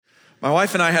My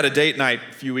wife and I had a date night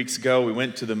a few weeks ago. We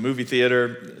went to the movie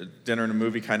theater, dinner and a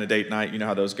movie kind of date night. You know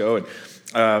how those go.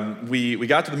 And we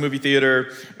got to the movie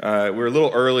theater. We were a little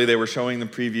early. They were showing the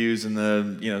previews and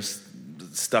the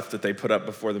stuff that they put up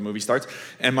before the movie starts.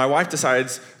 And my wife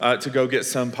decides to go get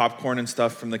some popcorn and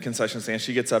stuff from the concession stand.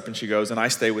 She gets up and she goes, and I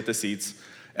stay with the seats.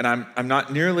 And I'm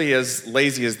not nearly as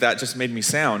lazy as that just made me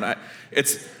sound.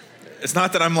 It's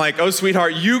not that I'm like, oh,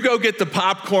 sweetheart, you go get the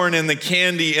popcorn and the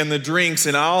candy and the drinks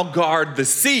and I'll guard the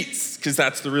seats, because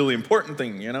that's the really important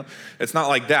thing, you know? It's not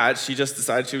like that. She just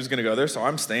decided she was going to go there, so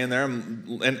I'm staying there.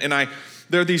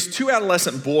 There are these two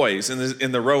adolescent boys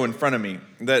in the row in front of me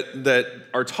that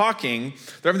are talking.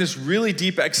 They're having this really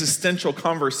deep existential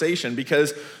conversation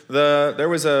because there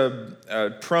was a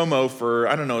promo for,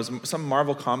 I don't know, some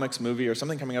Marvel Comics movie or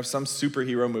something coming up, some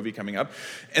superhero movie coming up.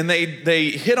 And they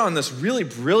hit on this really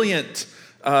brilliant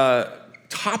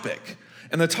topic.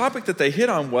 And the topic that they hit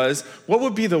on was, what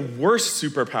would be the worst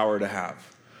superpower to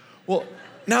have? Well,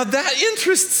 now that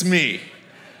interests me.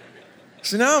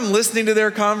 So now I'm listening to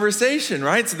their conversation,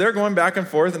 right? So they're going back and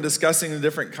forth and discussing the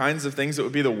different kinds of things that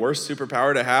would be the worst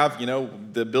superpower to have,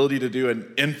 the ability to do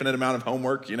an infinite amount of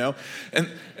homework, And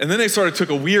then they sort of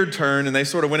took a weird turn and they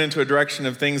sort of went into a direction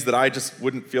of things that I just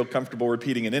wouldn't feel comfortable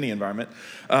repeating in any environment.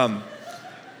 And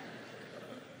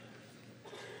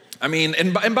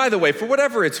by the way, for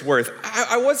whatever it's worth,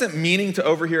 I wasn't meaning to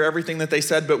overhear everything that they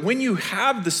said, but when you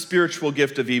have the spiritual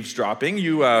gift of eavesdropping,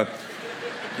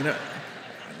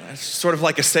 it's sort of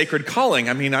like a sacred calling.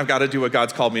 I've got to do what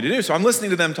God's called me to do. So I'm listening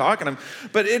to them talk,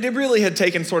 but it really had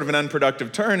taken sort of an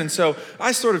unproductive turn. And so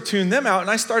I sort of tuned them out and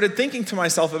I started thinking to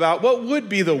myself about what would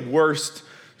be the worst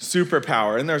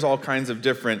superpower. And there's all kinds of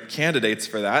different candidates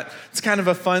for that. It's kind of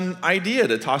a fun idea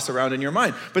to toss around in your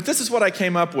mind. But this is what I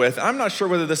came up with. I'm not sure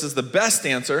whether this is the best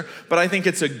answer, but I think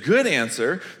it's a good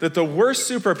answer, that the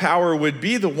worst superpower would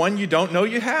be the one you don't know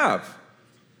you have.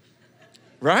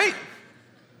 Right?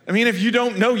 If you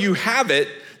don't know you have it,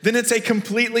 then it's a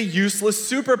completely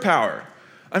useless superpower.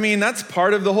 That's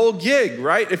part of the whole gig,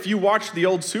 right? If you watch the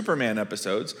old Superman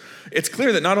episodes, it's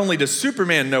clear that not only does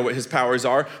Superman know what his powers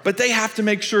are, but they have to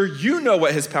make sure you know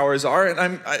what his powers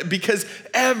are. Because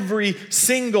every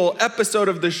single episode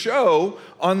of the show,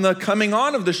 on the coming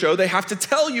on of the show, they have to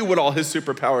tell you what all his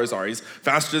superpowers are. He's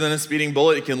faster than a speeding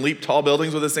bullet. He can leap tall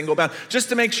buildings with a single bound, just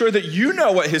to make sure that you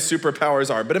know what his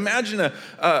superpowers are. But imagine a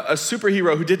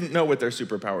superhero who didn't know what their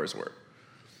superpowers were.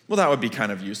 Well, that would be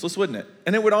kind of useless, wouldn't it?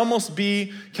 And it would almost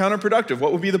be counterproductive.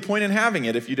 What would be the point in having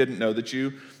it if you didn't know that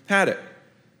you had it?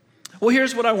 Well,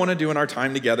 here's what I want to do in our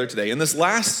time together today. In this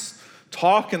last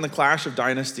talk in the Clash of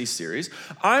Dynasties series,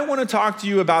 I want to talk to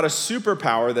you about a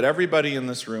superpower that everybody in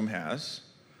this room has,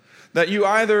 that you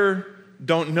either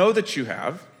don't know that you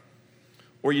have,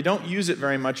 or you don't use it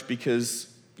very much because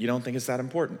you don't think it's that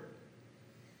important.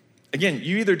 Again,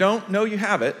 you either don't know you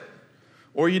have it,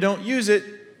 or you don't use it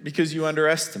because you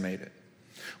underestimate it.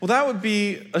 Well, that would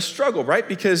be a struggle, right?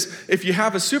 Because if you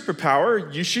have a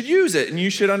superpower, you should use it and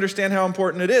you should understand how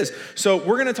important it is. So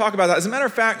we're going to talk about that. As a matter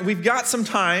of fact, we've got some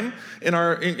time in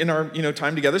our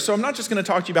time together. So I'm not just going to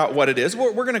talk to you about what it is.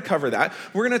 We're going to cover that.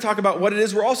 We're going to talk about what it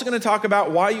is. We're also going to talk about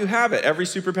why you have it. Every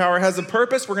superpower has a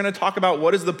purpose. We're going to talk about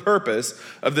what is the purpose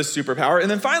of this superpower.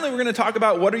 And then finally, we're going to talk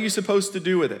about what are you supposed to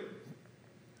do with it.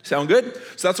 Sound good?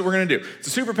 So that's what we're going to do.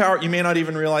 It's a superpower. You may not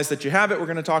even realize that you have it. We're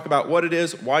going to talk about what it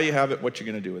is, why you have it, what you're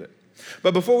going to do with it.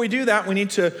 But before we do that, we need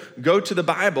to go to the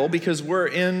Bible because we're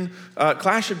in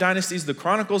Clash of Dynasties, the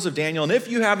Chronicles of Daniel. And if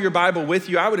you have your Bible with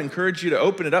you, I would encourage you to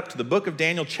open it up to the book of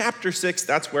Daniel, chapter 6.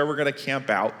 That's where we're going to camp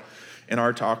out in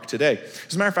our talk today.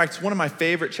 As a matter of fact, it's one of my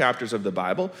favorite chapters of the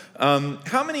Bible.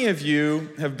 How many of you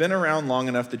have been around long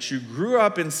enough that you grew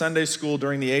up in Sunday school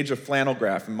during the age of flannel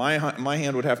graph? And my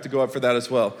hand would have to go up for that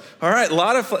as well. All right,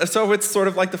 so it's sort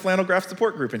of like the flannel graph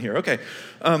support group in here. Okay.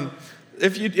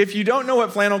 If you don't know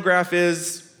what flannel graph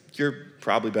is, you're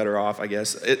probably better off, I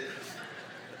guess.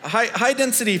 High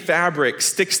density fabric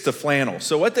sticks to flannel.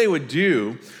 So what they would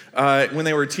do when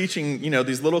they were teaching,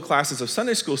 these little classes of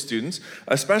Sunday school students,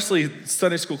 especially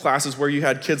Sunday school classes where you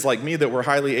had kids like me that were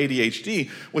highly ADHD,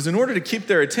 was in order to keep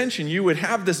their attention, you would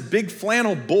have this big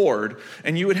flannel board,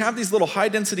 and you would have these little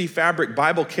high-density fabric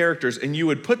Bible characters, and you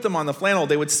would put them on the flannel.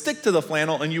 They would stick to the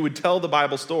flannel, and you would tell the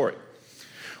Bible story.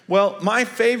 Well, my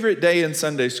favorite day in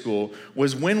Sunday school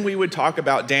was when we would talk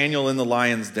about Daniel in the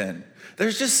lion's den.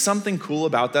 There's just something cool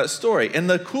about that story. And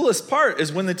the coolest part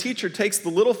is when the teacher takes the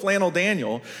little flannel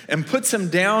Daniel and puts him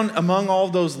down among all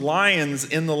those lions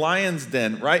in the lion's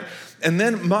den, right? And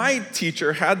then my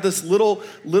teacher had this little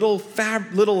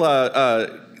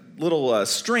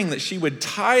string that she would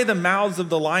tie the mouths of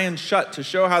the lions shut to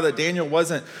show how that Daniel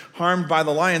wasn't harmed by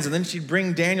the lions. And then she'd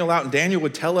bring Daniel out, and Daniel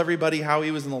would tell everybody how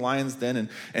he was in the lion's den,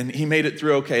 and he made it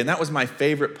through okay. And that was my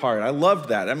favorite part. I loved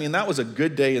that. I mean, that was a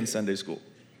good day in Sunday school.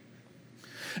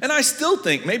 And I still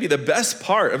think maybe the best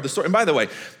part of the story, and by the way,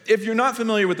 if you're not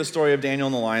familiar with the story of Daniel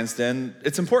in the lion's den,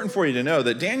 it's important for you to know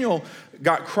that Daniel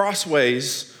got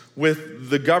crossways with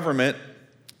the government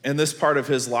in this part of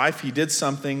his life. He did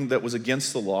something that was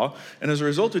against the law, and as a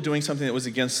result of doing something that was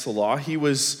against the law, he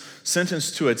was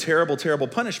sentenced to a terrible, terrible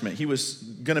punishment. He was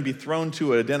going to be thrown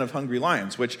to a den of hungry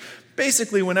lions, which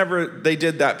basically whenever they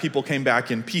did that, people came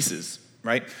back in pieces,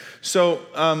 right? So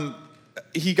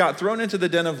he got thrown into the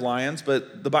den of lions,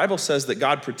 but the Bible says that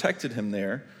God protected him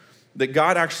there, that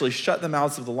God actually shut the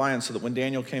mouths of the lions so that when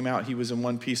Daniel came out, he was in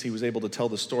one piece. He was able to tell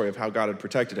the story of how God had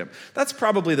protected him. That's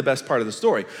probably the best part of the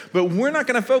story. But we're not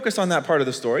going to focus on that part of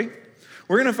the story.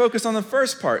 We're going to focus on the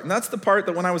first part, and that's the part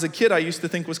that when I was a kid, I used to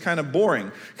think was kind of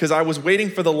boring because I was waiting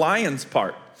for the lions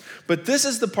part. But this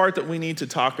is the part that we need to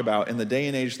talk about in the day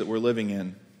and age that we're living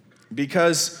in,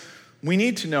 because we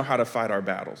need to know how to fight our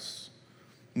battles.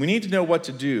 We need to know what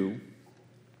to do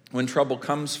when trouble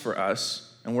comes for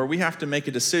us and where we have to make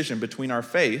a decision between our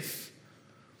faith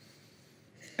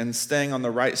and staying on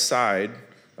the right side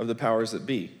of the powers that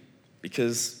be,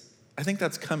 because I think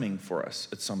that's coming for us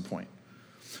at some point.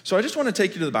 So I just want to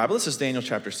take you to the Bible. This is Daniel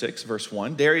chapter 6, verse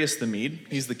 1. Darius the Mede,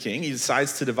 he's the king. He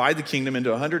decides to divide the kingdom into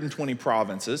 120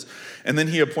 provinces, and then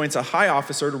he appoints a high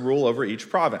officer to rule over each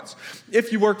province.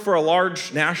 If you work for a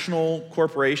large national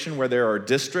corporation where there are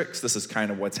districts, this is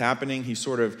kind of what's happening. He's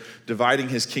sort of dividing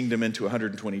his kingdom into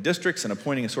 120 districts and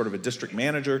appointing a sort of a district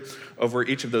manager over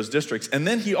each of those districts. And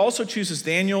then he also chooses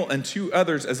Daniel and 2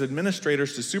 others as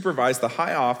administrators to supervise the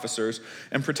high officers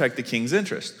and protect the king's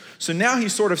interest. So now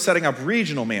he's sort of setting up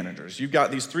regional managers. You've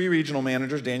got these 3 regional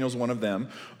managers, Daniel's one of them,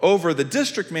 over the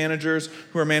district managers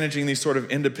who are managing these sort of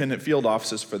independent field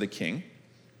offices for the king.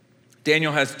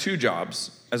 Daniel has 2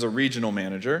 jobs as a regional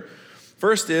manager.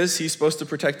 First is he's supposed to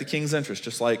protect the king's interest,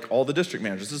 just like all the district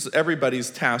managers. This is everybody's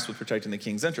tasked with protecting the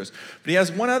king's interest. But he has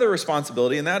one other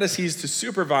responsibility, and that is he's to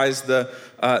supervise the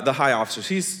high officers.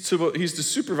 He's to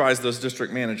supervise those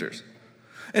district managers.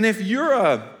 And if you're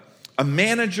a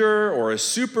manager or a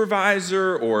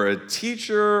supervisor or a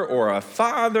teacher or a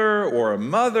father or a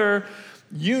mother,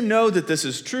 you know that this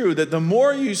is true, that the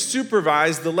more you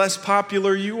supervise, the less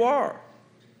popular you are.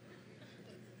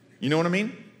 You know what I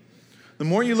mean? The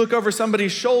more you look over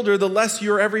somebody's shoulder, the less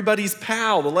you're everybody's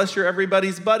pal, the less you're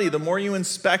everybody's buddy. The more you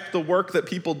inspect the work that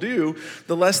people do,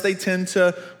 the less they tend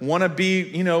to want to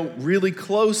be, really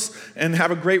close and have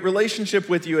a great relationship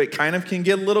with you. It kind of can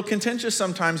get a little contentious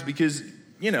sometimes because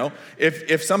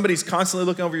if somebody's constantly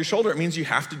looking over your shoulder, it means you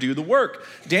have to do the work.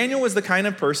 Daniel was the kind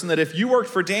of person that if you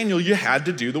worked for Daniel, you had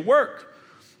to do the work.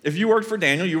 If you worked for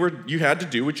Daniel, you had to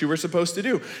do what you were supposed to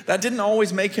do. That didn't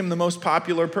always make him the most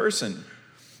popular person.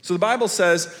 So the Bible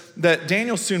says that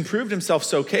Daniel soon proved himself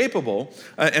so capable,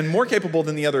 and more capable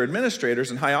than the other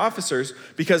administrators and high officers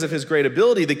because of his great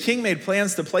ability. The king made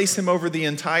plans to place him over the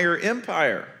entire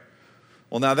empire.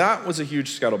 Well, now that was a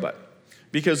huge scuttlebutt.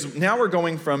 Because now we're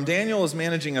going from Daniel is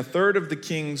managing 1/3 of the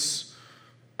king's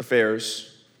affairs,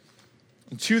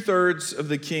 and 2/3 of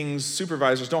the king's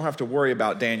supervisors don't have to worry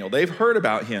about Daniel. They've heard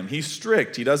about him. He's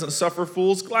strict. He doesn't suffer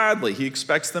fools gladly. He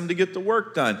expects them to get the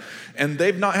work done. And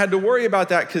they've not had to worry about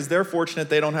that because they're fortunate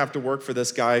they don't have to work for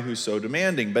this guy who's so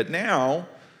demanding. But now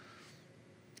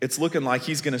it's looking like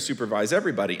he's going to supervise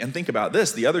everybody. And think about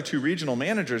this, the other 2 regional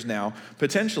managers now,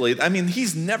 potentially,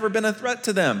 he's never been a threat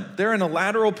to them. They're in a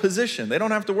lateral position. They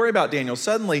don't have to worry about Daniel.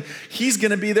 Suddenly, he's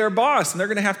going to be their boss, and they're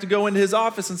going to have to go into his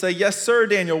office and say, "Yes, sir,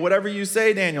 Daniel, whatever you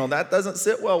say, Daniel." That doesn't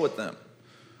sit well with them.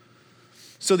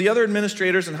 So the other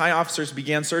administrators and high officers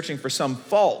began searching for some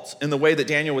fault in the way that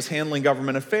Daniel was handling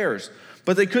government affairs.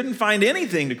 But they couldn't find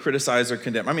anything to criticize or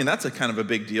condemn. That's a kind of a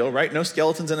big deal, right? No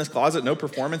skeletons in his closet, no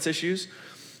performance issues.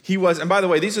 And by the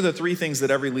way, these are the 3 things that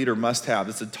every leader must have.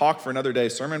 It's a talk for another day,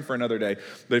 sermon for another day.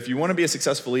 But if you want to be a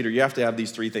successful leader, you have to have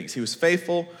these 3 things. He was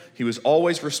faithful, he was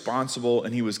always responsible,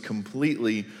 and he was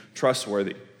completely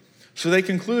trustworthy. So they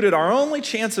concluded our only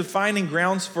chance of finding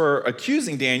grounds for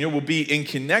accusing Daniel will be in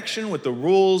connection with the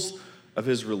rules of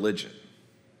his religion.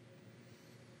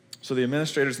 So the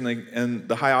administrators and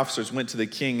the high officers went to the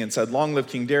king and said, "Long live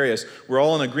King Darius." We're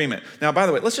all in agreement. Now, by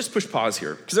the way, let's just push pause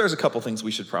here because there's a couple things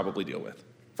we should probably deal with.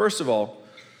 First of all,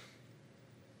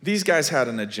 these guys had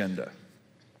an agenda.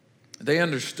 They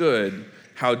understood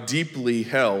how deeply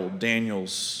held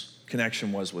Daniel's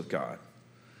connection was with God.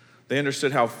 They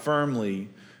understood how firmly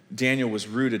Daniel was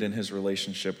rooted in his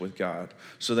relationship with God.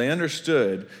 So they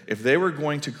understood if they were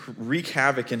going to wreak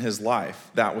havoc in his life,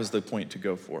 that was the point to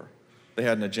go for. They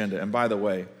had an agenda. And by the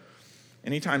way,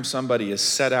 anytime somebody is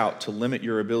set out to limit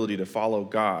your ability to follow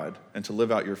God and to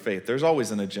live out your faith, there's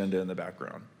always an agenda in the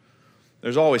background.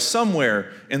 There's always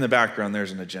somewhere in the background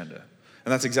there's an agenda.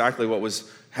 And that's exactly what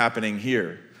was happening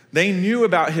here. They knew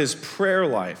about his prayer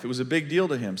life. It was a big deal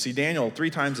to him. See, Daniel, 3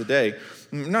 times a day,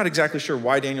 I'm not exactly sure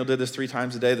why Daniel did this 3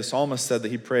 times a day. The psalmist said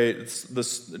that he prayed,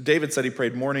 David said he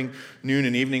prayed morning, noon,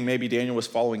 and evening. Maybe Daniel was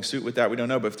following suit with that. We don't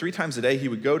know. But 3 times a day, he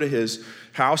would go to his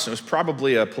house, and it was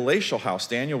probably a palatial house.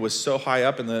 Daniel was so high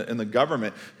up in the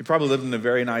government, he probably lived in a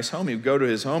very nice home. He would go to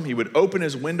his home. He would open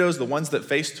his windows, the ones that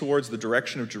faced towards the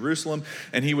direction of Jerusalem,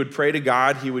 and he would pray to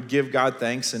God. He would give God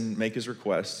thanks and make his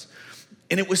requests.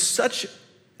 And it was such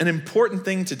an important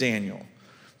thing to Daniel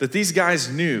that these guys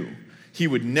knew he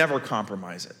would never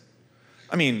compromise it.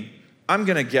 I mean, I'm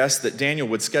going to guess that Daniel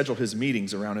would schedule his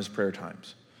meetings around his prayer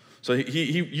times. So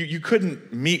you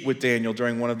couldn't meet with Daniel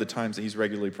during one of the times that he's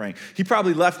regularly praying. He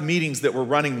probably left meetings that were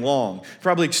running long. He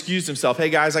probably excused himself. Hey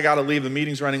guys, I got to leave. The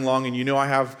meeting's running long, and I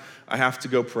have to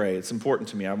go pray. It's important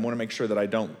to me. I want to make sure that I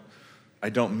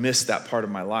don't miss that part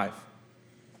of my life.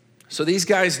 So these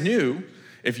guys knew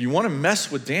if you want to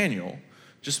mess with Daniel,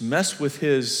 just mess with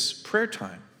his prayer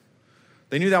time.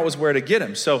 They knew that was where to get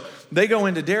him. So they go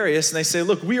into Darius and they say,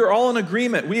 look, we are all in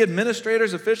agreement. We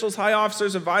administrators, officials, high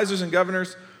officers, advisors, and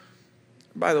governors.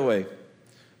 By the way,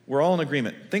 we're all in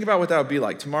agreement. Think about what that would be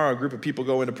like. Tomorrow, a group of people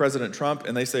go into President Trump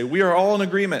and they say, we are all in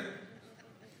agreement.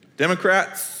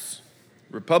 Democrats,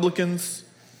 Republicans,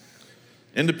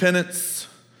 independents,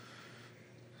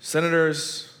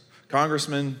 senators,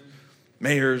 congressmen,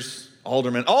 mayors,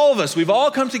 aldermen, all of us, we've all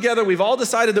come together, we've all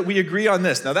decided that we agree on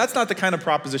this. Now, that's not the kind of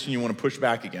proposition you want to push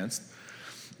back against.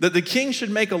 That the king should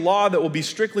make a law that will be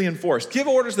strictly enforced. Give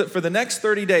orders that for the next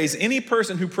 30 days, any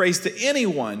person who prays to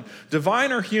anyone,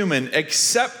 divine or human,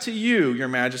 except to you, your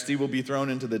majesty, will be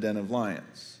thrown into the den of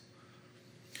lions.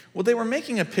 Well, they were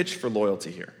making a pitch for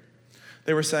loyalty here.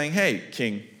 They were saying, hey,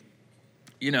 king,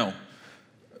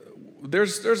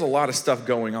 there's a lot of stuff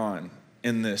going on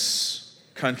in this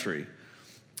country.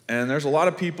 And there's a lot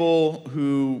of people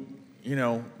who,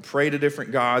 pray to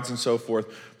different gods and so forth.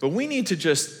 But we need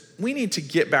to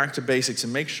get back to basics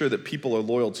and make sure that people are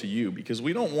loyal to you, because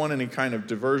we don't want any kind of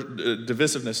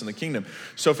divisiveness in the kingdom.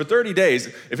 So for 30 days,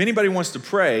 if anybody wants to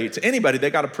pray to anybody, they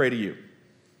got to pray to you.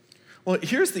 Well,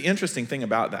 here's the interesting thing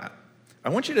about that. I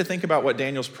want you to think about what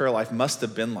Daniel's prayer life must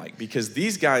have been like, because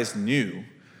these guys knew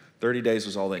 30 days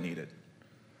was all they needed.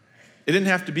 It didn't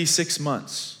have to be 6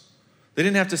 months. They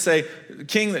didn't have to say,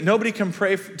 king, that nobody can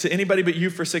pray to anybody but you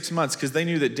for 6 months, because they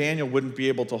knew that Daniel wouldn't be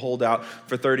able to hold out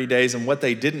for 30 days. And what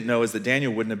they didn't know is that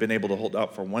Daniel wouldn't have been able to hold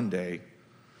out for 1 day.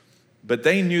 But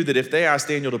they knew that if they asked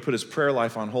Daniel to put his prayer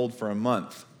life on hold for a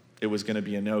month, it was going to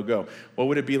be a no-go. What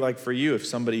would it be like for you if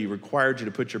somebody required you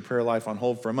to put your prayer life on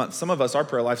hold for a month? Some of us, our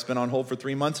prayer life's been on hold for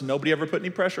 3 months and nobody ever put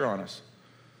any pressure on us.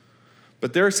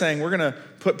 But they're saying we're going to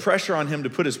put pressure on him to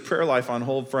put his prayer life on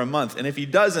hold for a month. And if he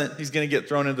doesn't, he's going to get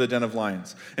thrown into the den of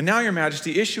lions. And now, your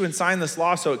majesty, issue and sign this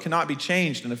law so it cannot be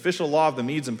changed, an official law of the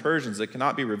Medes and Persians that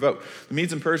cannot be revoked. The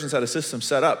Medes and Persians had a system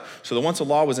set up so that once a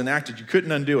law was enacted, you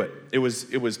couldn't undo it. It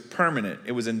was permanent.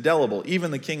 It was indelible. Even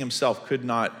the king himself could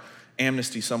not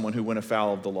amnesty someone who went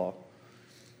afoul of the law.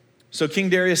 So King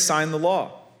Darius signed the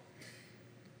law.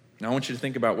 Now I want you to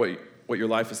think about what your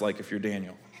life is like if you're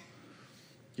Daniel.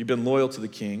 You've been loyal to the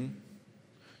king.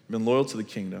 You've been loyal to the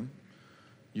kingdom.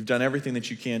 You've done everything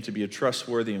that you can to be a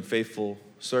trustworthy and faithful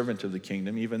servant of the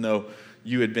kingdom, even though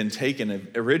you had been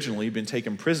originally been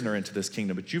taken prisoner into this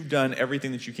kingdom. But you've done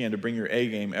everything that you can to bring your A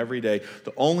game every day.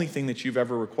 The only thing that you've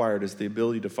ever required is the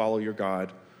ability to follow your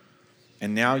God.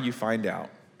 And now you find out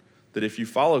that if you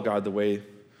follow God the way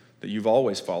that you've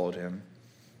always followed him,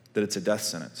 that it's a death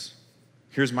sentence.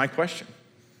 Here's my question.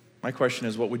 My question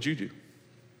is, what would you do?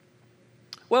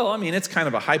 Well, I mean, it's kind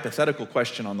of a hypothetical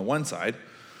question on the one side,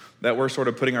 that we're sort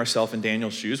of putting ourselves in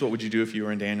Daniel's shoes. What would you do if you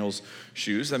were in Daniel's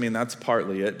shoes? I mean, that's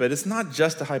partly it, but it's not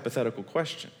just a hypothetical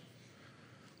question.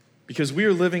 Because we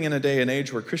are living in a day and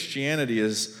age where Christianity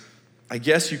is, I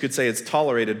guess you could say it's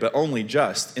tolerated, but only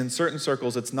just. In certain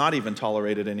circles, it's not even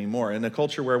tolerated anymore. In a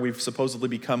culture where we've supposedly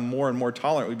become more and more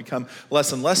tolerant, we become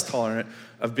less and less tolerant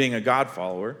of being a God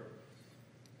follower.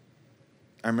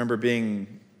 I remember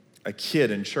being a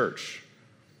kid in church,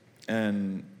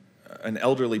 and an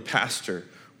elderly pastor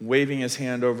waving his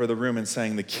hand over the room and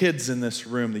saying, the kids in this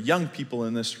room, the young people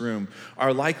in this room,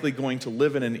 are likely going to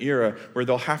live in an era where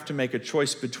they'll have to make a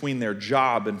choice between their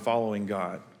job and following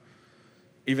God.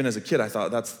 Even as a kid, I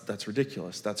thought that's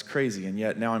ridiculous, that's crazy, and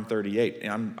yet now I'm 38,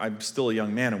 and I'm still a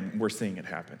young man, and we're seeing it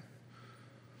happen.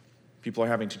 People are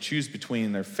having to choose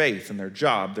between their faith and their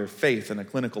job, their faith and a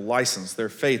clinical license, their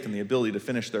faith and the ability to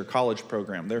finish their college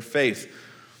program, their faith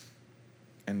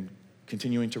and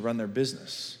continuing to run their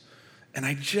business. And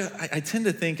I tend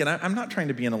to think, and I'm not trying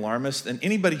to be an alarmist, and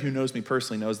anybody who knows me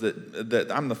personally knows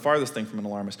that I'm the farthest thing from an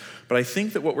alarmist, but I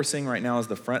think that what we're seeing right now is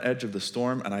the front edge of the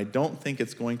storm, and I don't think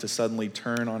it's going to suddenly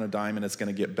turn on a dime and it's going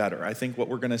to get better. I think what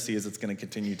we're going to see is it's going to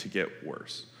continue to get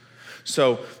worse.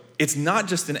 So it's not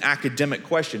just an academic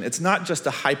question. It's not just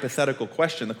a hypothetical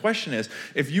question. The question is,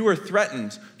 if you are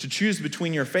threatened to choose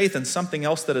between your faith and something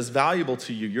else that is valuable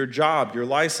to you, your job, your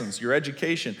license, your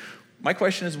education, my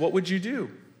question is, what would you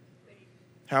do?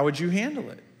 How would you handle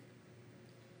it?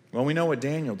 Well, we know what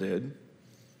Daniel did.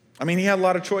 I mean, he had a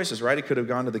lot of choices, right? He could have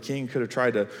gone to the king, could have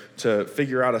tried to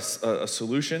figure out a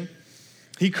solution.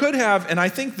 He could have, and I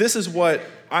think this is what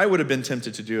I would have been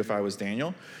tempted to do if I was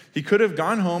Daniel. He could have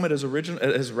gone home at his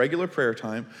regular prayer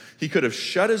time. He could have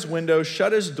shut his windows,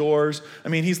 shut his doors. I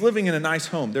mean, he's living in a nice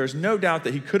home. There's no doubt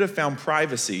that he could have found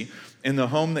privacy in the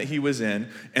home that he was in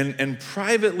and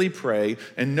privately pray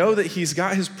and know that he's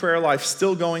got his prayer life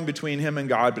still going between him and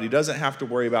God, but he doesn't have to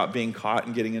worry about being caught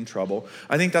and getting in trouble.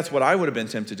 I think that's what I would have been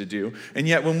tempted to do. And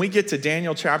yet when we get to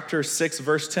Daniel chapter 6,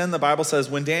 verse 10, the Bible says,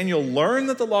 when Daniel learned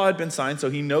that the law had been signed,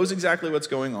 so he knows exactly what's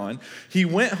going on, he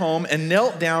went home and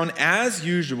knelt down as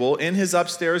usual in his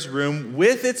upstairs room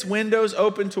with its windows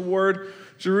open toward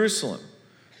Jerusalem.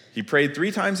 He prayed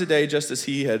 3 times a day just as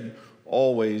he had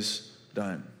always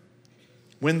done.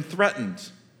 When threatened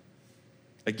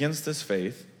against his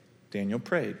faith, Daniel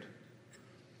prayed.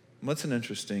 What's an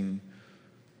interesting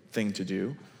thing to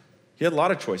do? He had a lot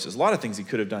of choices, a lot of things he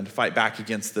could have done to fight back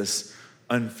against this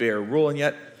unfair rule, and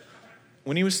yet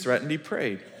when he was threatened, he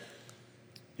prayed.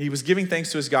 He was giving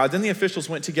thanks to his God. Then the officials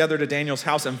went together to Daniel's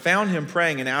house and found him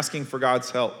praying and asking for God's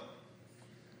help.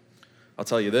 I'll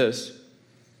tell you this,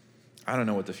 I don't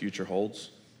know what the future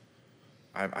holds.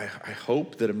 I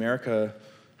hope that America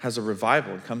has a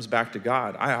revival and comes back to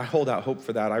God. I hold out hope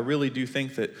for that. I really do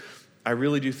think that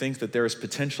there is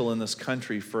potential in this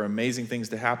country for amazing things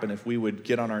to happen if we would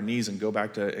get on our knees and go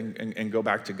back to go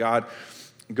back to God,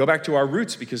 go back to our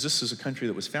roots, because this is a country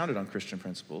that was founded on Christian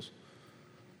principles.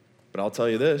 But I'll tell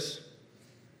you this,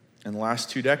 in the last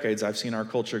 2 decades, I've seen our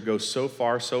culture go so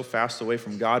far, so fast away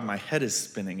from God, my head is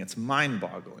spinning. It's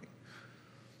mind-boggling.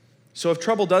 So if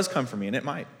trouble does come for me, and it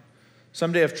might,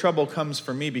 someday if trouble comes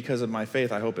for me because of my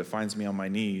faith, I hope it finds me on my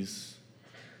knees.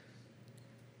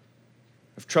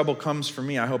 If trouble comes for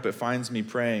me, I hope it finds me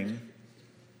praying,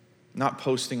 not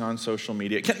posting on social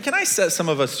media. Can I set some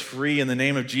of us free in the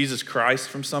name of Jesus Christ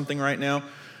from something right now?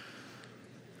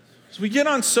 So we get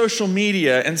on social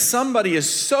media and somebody is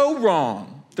so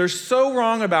wrong. They're so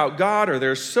wrong about God, or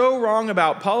they're so wrong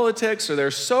about politics, or they're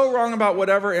so wrong about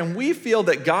whatever, and we feel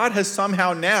that God has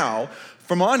somehow now,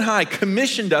 from on high,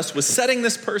 commissioned us with setting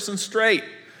this person straight.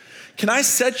 Can I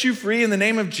set you free in the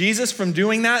name of Jesus from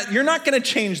doing that? You're not going to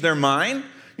change their mind.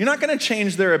 You're not going to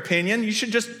change their opinion. You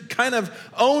should just kind of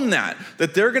own that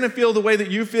they're going to feel the way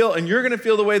that you feel and you're going to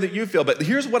feel the way that you feel. But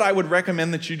here's what I would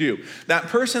recommend that you do. That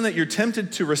person that you're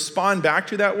tempted to respond back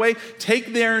to that way,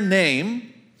 take their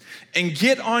name and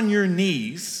get on your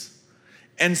knees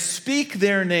and speak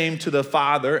their name to the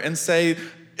Father and say,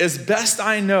 as best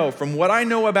I know, from what I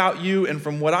know about you and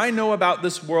from what I know about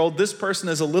this world, this person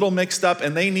is a little mixed up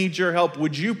and they need your help.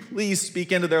 Would you please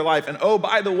speak into their life? And oh,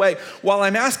 by the way, while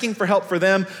I'm asking for help for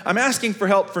them, I'm asking for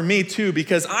help for me too,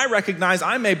 because I recognize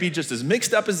I may be just as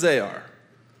mixed up as they are.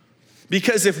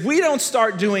 Because if we don't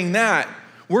start doing that,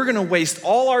 we're going to waste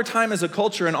all our time as a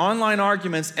culture in online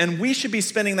arguments, and we should be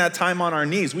spending that time on our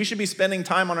knees. We should be spending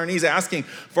time on our knees asking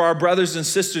for our brothers and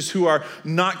sisters who are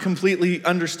not completely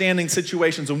understanding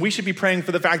situations, and we should be praying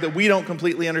for the fact that we don't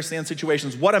completely understand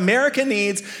situations. What America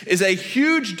needs is a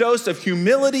huge dose of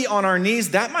humility on our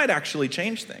knees. That might actually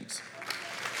change things.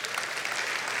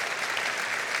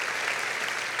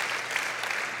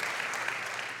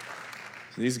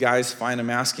 So these guys find him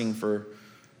asking for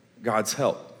God's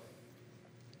help.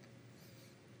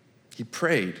 He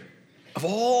prayed. Of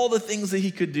all the things that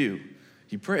he could do,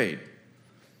 he prayed.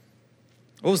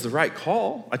 What was the right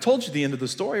call? I told you the end of the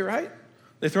story, right?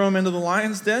 They throw him into the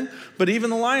lion's den, but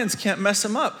even the lions can't mess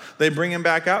him up. They bring him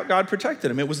back out. God protected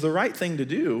him. It was the right thing to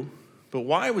do, but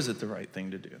why was it the right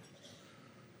thing to do?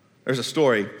 There's a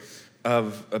story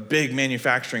of a big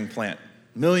manufacturing plant,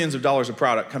 millions of dollars of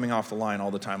product coming off the line all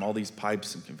the time, all these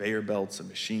pipes and conveyor belts and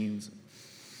machines.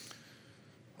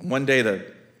 And one day the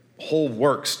whole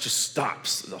works just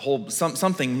stops.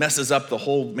 Something messes up the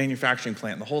whole manufacturing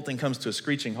plant. And the whole thing comes to a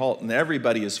screeching halt, and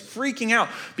everybody is freaking out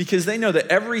because they know that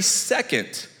every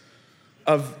second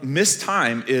of missed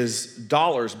time is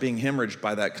dollars being hemorrhaged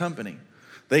by that company.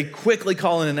 They quickly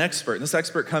call in an expert, and this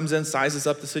expert comes in, sizes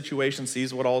up the situation,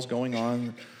 sees what all is going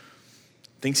on,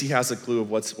 thinks he has a clue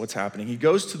of what's happening. He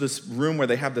goes to this room where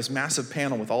they have this massive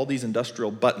panel with all these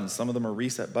industrial buttons. Some of them are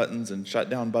reset buttons and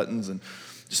shutdown buttons and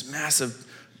just massive,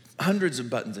 hundreds of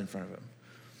buttons in front of him.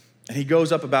 And he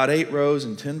goes up about 8 rows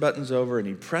and 10 buttons over, and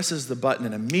he presses the button,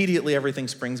 and immediately everything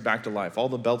springs back to life. All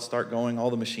the belts start going, all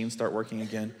the machines start working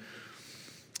again.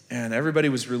 And everybody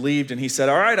was relieved, and he said,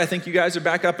 all right, I think you guys are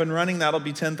back up and running. That'll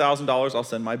be $10,000. I'll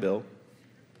send my bill.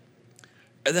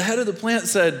 And the head of the plant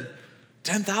said,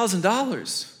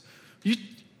 $10,000? You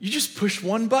just pushed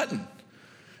one button.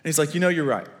 And he's like, you're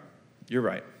right. You're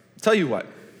right. Tell you what,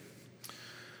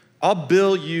 I'll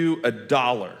bill you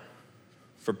 $1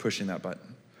 for pushing that button.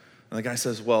 And the guy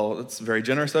says, well, it's very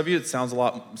generous of you. It sounds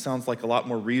like a lot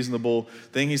more reasonable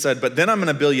thing. He said, but then I'm going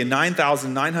to bill you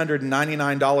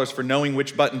 $9,999 for knowing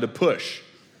which button to push.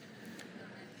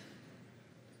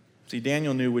 See,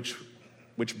 Daniel knew which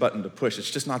button to push.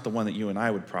 It's just not the one that you and I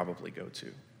would probably go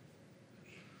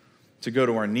to go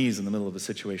to our knees in the middle of a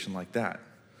situation like that.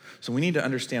 So we need to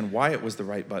understand why it was the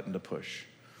right button to push.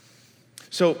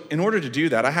 So in order to do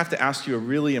that, I have to ask you a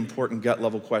really important gut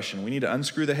level question. We need to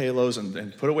unscrew the halos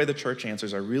and put away the church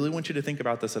answers. I really want you to think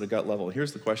about this at a gut level.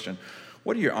 Here's the question.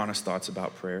 What are your honest thoughts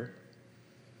about prayer?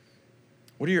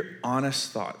 What are your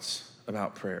honest thoughts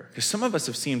about prayer? Because some of us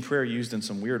have seen prayer used in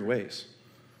some weird ways.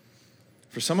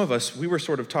 For some of us, we were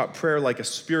sort of taught prayer like a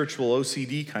spiritual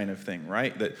OCD kind of thing,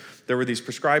 right? That there were these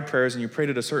prescribed prayers and you prayed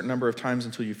it a certain number of times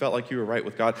until you felt like you were right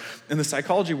with God. In the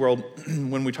psychology world,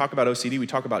 when we talk about OCD, we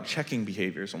talk about checking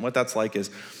behaviors. And what that's like is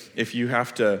if you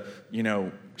have to,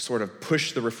 sort of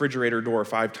push the refrigerator door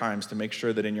 5 times to make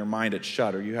sure that in your mind it's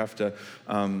shut, or you have to,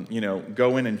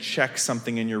 go in and check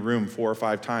something in your room 4 or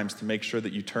 5 times to make sure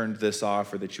that you turned this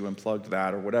off or that you unplugged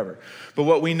that or whatever. But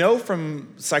what we know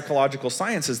from psychological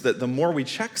science is that the more we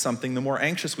check something, the more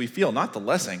anxious we feel, not the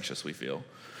less anxious we feel.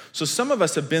 So some of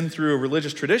us have been through a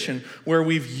religious tradition where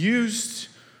we've used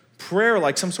prayer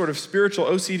like some sort of spiritual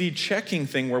OCD checking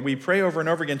thing where we pray over and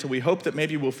over again until we hope that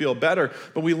maybe we'll feel better,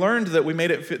 but we learned that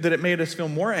it made us feel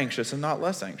more anxious and not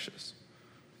less anxious.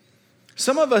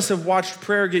 Some of us have watched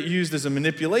prayer get used as a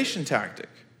manipulation tactic.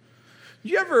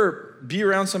 You ever be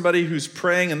around somebody who's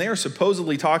praying and they are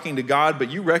supposedly talking to God, but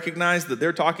you recognize that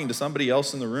they're talking to somebody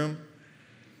else in the room?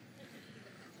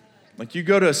 Like you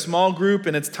go to a small group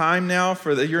and it's time now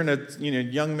you're in a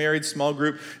young married small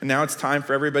group, and now it's time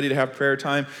for everybody to have prayer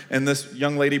time. And this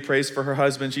young lady prays for her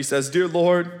husband. She says, "Dear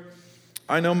Lord,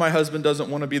 I know my husband doesn't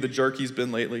want to be the jerk he's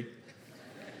been lately.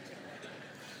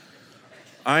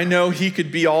 I know he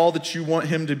could be all that you want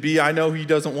him to be. I know he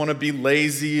doesn't want to be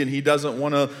lazy, and he doesn't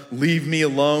want to leave me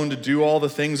alone to do all the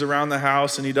things around the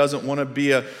house, and he doesn't want to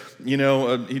be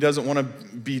he doesn't want to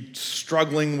be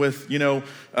struggling with,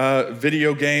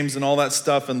 video games and all that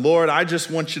stuff. And Lord, I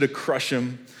just want you to crush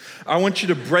him. I want you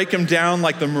to break him down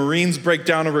like the Marines break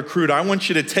down a recruit. I want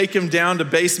you to take him down to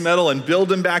base metal and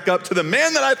build him back up to the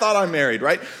man that I thought I married,"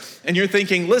 right? And you're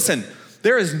thinking, listen,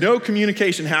 there is no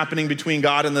communication happening between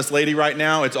God and this lady right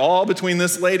now. It's all between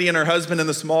this lady and her husband in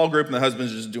the small group, and the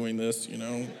husband's just doing this,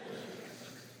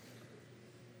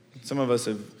 Some of us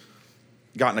have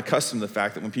gotten accustomed to the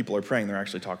fact that when people are praying, they're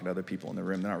actually talking to other people in the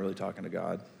room. They're not really talking to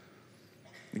God.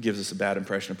 It gives us a bad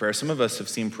impression of prayer. Some of us have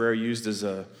seen prayer used as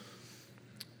a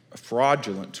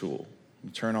fraudulent tool. You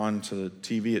turn on to the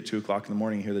TV at 2 o'clock in the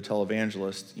morning, you hear the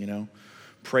televangelist,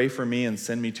 pray for me and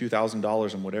send me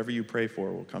 $2,000 and whatever you pray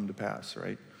for will come to pass,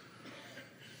 right?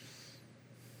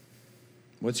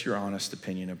 What's your honest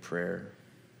opinion of prayer?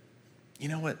 You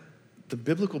know what? The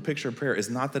biblical picture of prayer is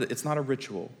not that it's not a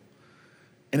ritual,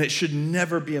 and it should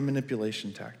never be a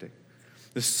manipulation tactic.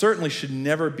 This certainly should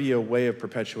never be a way of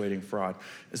perpetuating fraud.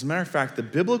 As a matter of fact, the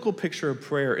biblical picture of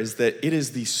prayer is that it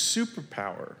is the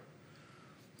superpower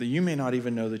that you may not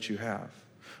even know that you have.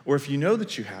 Or if you know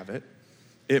that you have it,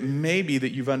 it may be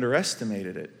that you've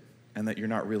underestimated it and that you're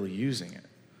not really using it.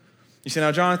 You say,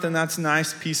 now, Jonathan, that's a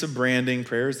nice piece of branding.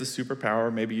 Prayer is the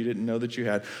superpower. Maybe you didn't know that you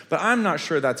had. But I'm not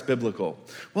sure that's biblical.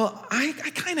 Well, I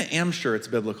kind of am sure it's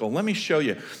biblical. Let me show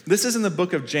you. This is in the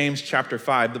book of James chapter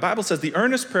 5. The Bible says, the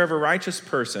earnest prayer of a righteous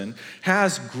person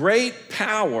has great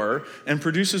power and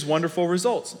produces wonderful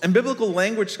results. And biblical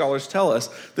language scholars tell us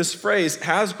this phrase,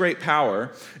 has great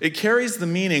power, it carries the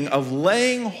meaning of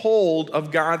laying hold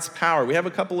of God's power. We have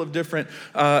a couple of different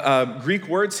Greek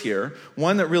words here.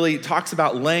 One that really talks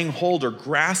about laying hold hold or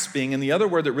grasping, and the other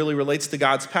word that really relates to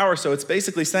God's power. So it's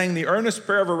basically saying the earnest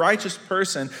prayer of a righteous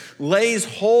person lays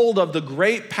hold of the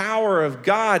great power of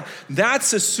God.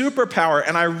 That's a superpower,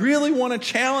 and I really want to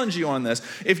challenge you on this.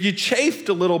 If you chafed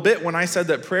a little bit when I said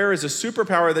that prayer is a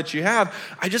superpower that you have,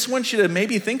 I just want you to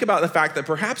maybe think about the fact that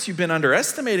perhaps you've been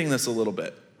underestimating this a little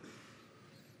bit.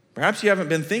 Perhaps you haven't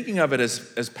been thinking of it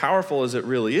as powerful as it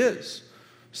really is.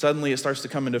 Suddenly it starts to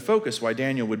come into focus why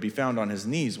Daniel would be found on his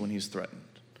knees when he's threatened.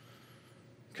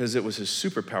 Because it was his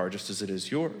superpower just as it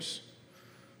is yours.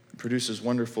 It produces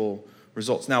wonderful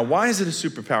results. Now, why is it a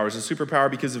superpower? Is it a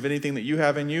superpower because of anything that you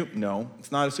have in you? No,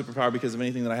 it's not a superpower because of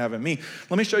anything that I have in me.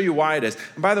 Let me show you why it is.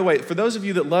 And by the way, for those of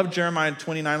you that love Jeremiah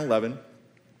 29:11,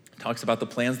 talks about the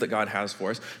plans that God has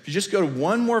for us. If you just go to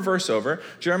one more verse over,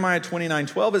 Jeremiah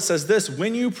 29:12, it says this,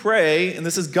 when you pray, and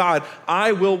this is God,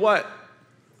 I will what?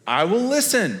 I will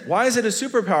listen. Why is it a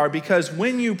superpower? Because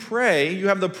when you pray, you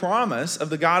have the promise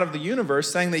of the God of the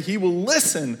universe saying that he will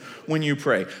listen when you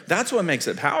pray. That's what makes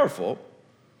it powerful.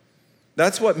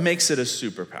 That's what makes it a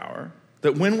superpower.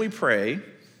 That when we pray,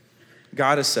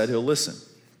 God has said he'll listen.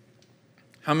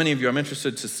 How many of you, I'm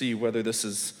interested to see whether this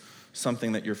is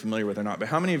something that you're familiar with or not, but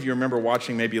how many of you remember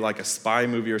watching maybe like a spy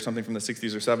movie or something from the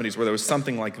 60s or 70s where there was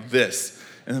something like this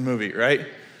in the movie, right?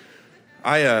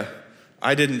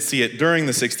 I didn't see it during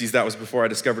the 60s. That was before I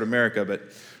discovered America, but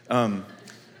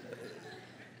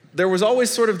there was always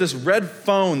sort of this red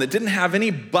phone that didn't have any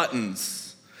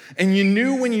buttons. And you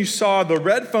knew when you saw the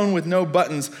red phone with no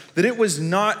buttons that it was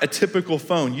not a typical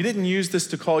phone. You didn't use this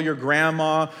to call your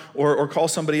grandma or call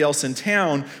somebody else in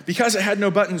town. Because it had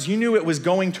no buttons, you knew it was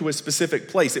going to a specific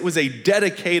place. It was a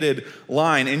dedicated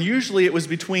line, and usually it was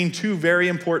between two very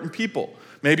important people.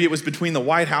 Maybe it was between the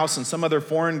White House and some other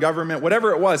foreign government,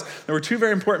 whatever it was. There were two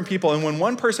very important people, and when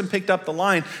one person picked up the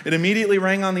line, it immediately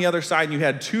rang on the other side, and you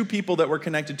had two people that were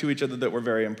connected to each other that were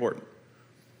very important.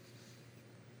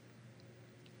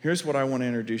 Here's what I want to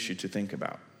introduce you to think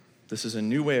about. This is a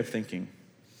new way of thinking,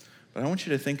 but I want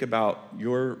you to think about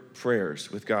your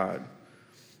prayers with God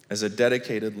as a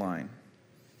dedicated line.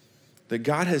 That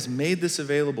God has made this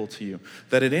available to you,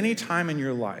 that at any time in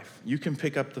your life, you can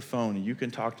pick up the phone and you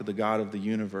can talk to the God of the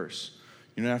universe.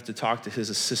 You don't have to talk to his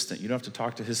assistant. You don't have to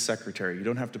talk to his secretary. You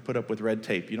don't have to put up with red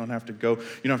tape. You don't have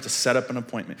to set up an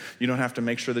appointment. You don't have to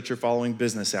make sure that you're following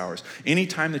business hours.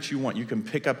 Anytime that you want, you can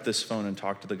pick up this phone and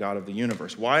talk to the God of the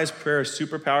universe. Why is prayer a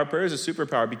superpower? Prayer is a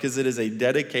superpower because it is a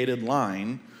dedicated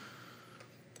line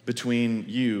between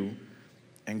you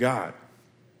and God.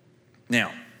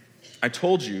 Now, I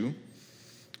told you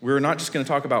we're not just going to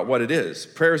talk about what it is.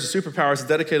 Prayer is a superpower. It's a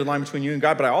dedicated line between you and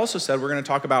God, but I also said we're going to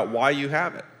talk about why you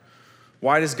have it.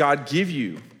 Why does God give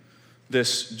you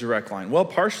this direct line? Well,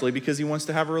 partially because he wants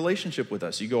to have a relationship with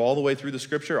us. You go all the way through the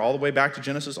scripture, all the way back to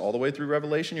Genesis, all the way through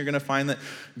Revelation, you're going to find that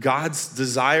God's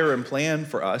desire and plan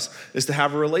for us is to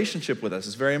have a relationship with us.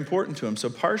 It's very important to him. So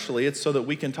partially it's so that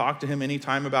we can talk to him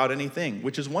anytime about anything,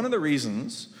 which is one of the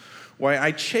reasons why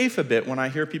I chafe a bit when I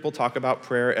hear people talk about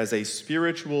prayer as a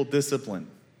spiritual discipline.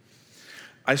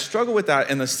 I struggle with that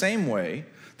in the same way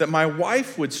that my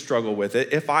wife would struggle with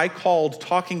it if I called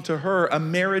talking to her a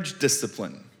marriage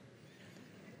discipline.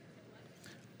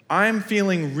 I'm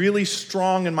feeling really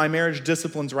strong in my marriage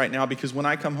disciplines right now because when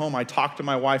I come home, I talk to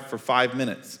my wife for 5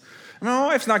 minutes. And my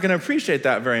wife's not going to appreciate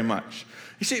that very much.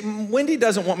 You see, Wendy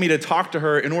doesn't want me to talk to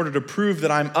her in order to prove that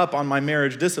I'm up on my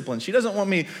marriage discipline. She doesn't want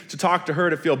me to talk to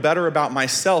her to feel better about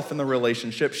myself in the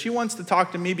relationship. She wants to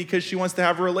talk to me because she wants to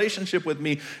have a relationship with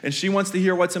me, and she wants to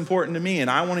hear what's important to me, and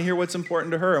I want to hear what's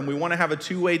important to her, and we want to have a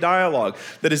two-way dialogue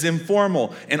that is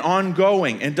informal and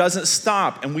ongoing and doesn't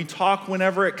stop, and we talk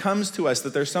whenever it comes to us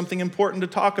that there's something important to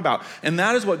talk about. And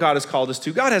that is what God has called us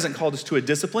to. God hasn't called us to a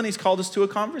discipline. He's called us to a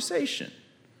conversation.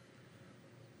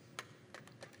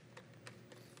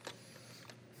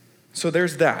 So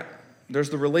there's that. There's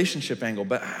the relationship angle,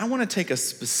 but I want to take a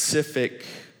specific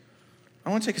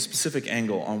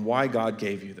angle on why God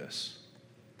gave you this.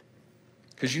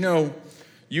 Because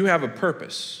you have a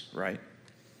purpose, right?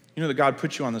 You know that God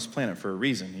put you on this planet for a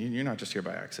reason. You're not just here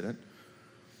by accident.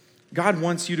 God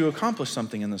wants you to accomplish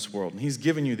something in this world, and he's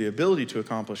given you the ability to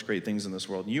accomplish great things in this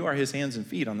world. And you are his hands and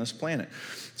feet on this planet.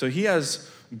 So he has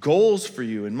goals for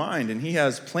you in mind, and he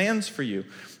has plans for you.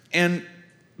 And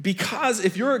because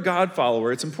if you're a God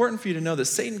follower, it's important for you to know that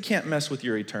Satan can't mess with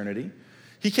your eternity.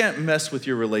 He can't mess with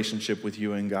your relationship with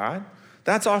you and God.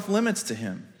 That's off limits to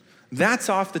him. That's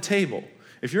off the table.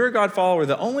 If you're a God follower,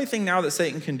 the only thing now that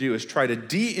Satan can do is try to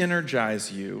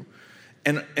de-energize you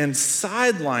and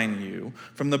sideline you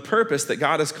from the purpose that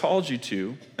God has called you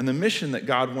to and the mission that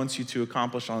God wants you to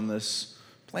accomplish on this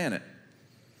planet.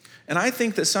 And I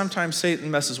think that sometimes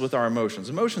Satan messes with our emotions.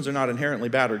 Emotions are not inherently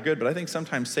bad or good, but I think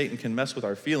sometimes Satan can mess with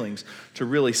our feelings to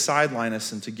really sideline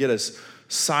us and to get us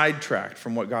sidetracked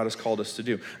from what God has called us to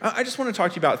do. I just want to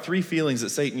talk to you about 3 feelings that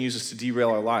Satan uses to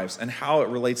derail our lives and how it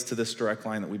relates to this direct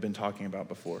line that we've been talking about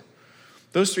before.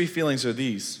 Those 3 feelings are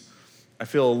these: I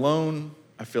feel alone,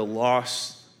 I feel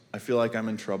lost, I feel like I'm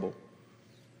in trouble.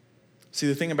 See,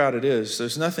 the thing about it is,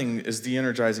 there's nothing as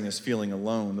de-energizing as feeling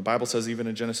alone. The Bible says even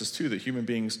in Genesis 2 that human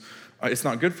beings, it's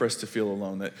not good for us to feel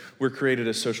alone, that we're created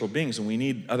as social beings and we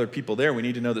need other people there. We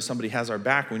need to know that somebody has our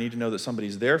back. We need to know that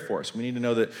somebody's there for us. We need to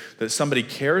know that somebody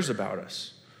cares about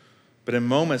us. But in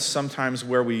moments sometimes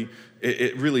where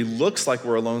it really looks like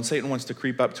we're alone, Satan wants to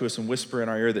creep up to us and whisper in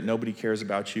our ear that nobody cares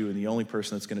about you and the only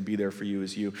person that's going to be there for you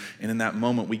is you. And in that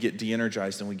moment, we get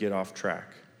de-energized and we get off track.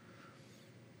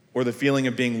 Or the feeling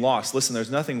of being lost. Listen,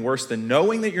 there's nothing worse than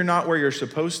knowing that you're not where you're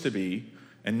supposed to be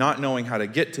and not knowing how to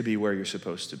get to be where you're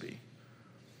supposed to be.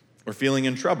 Or feeling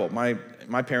in trouble. My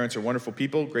parents are wonderful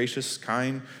people, gracious,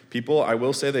 kind people. I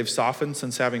will say they've softened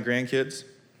since having grandkids.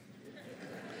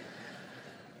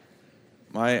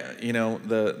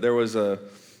 There was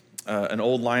an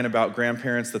old line about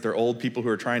grandparents that they're old people who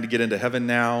are trying to get into heaven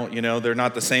now. They're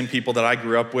not the same people that I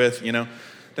grew up with.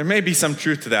 There may be some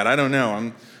truth to that. I don't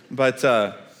know. But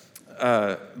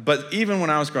even when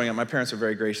I was growing up, my parents were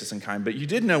very gracious and kind, but you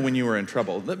did know when you were in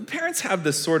trouble. The parents have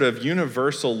this sort of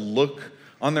universal look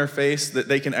on their face that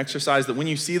they can exercise, that when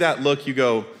you see that look, you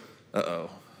go, uh-oh,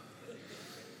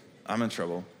 I'm in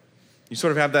trouble. You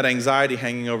sort of have that anxiety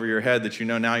hanging over your head that you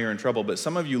know now you're in trouble, but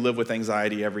some of you live with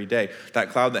anxiety every day. That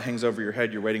cloud that hangs over your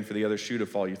head, you're waiting for the other shoe to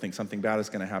fall. You think something bad is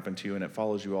going to happen to you, and it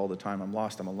follows you all the time. I'm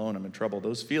lost, I'm alone, I'm in trouble.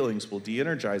 Those feelings will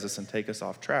de-energize us and take us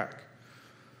off track.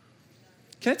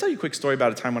 Can I tell you a quick story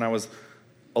about a time when I was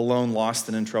alone, lost,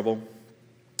 and in trouble?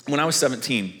 When I was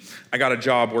 17, I got a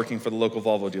job working for the local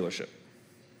Volvo dealership.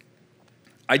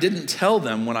 I didn't tell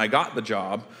them when I got the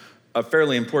job a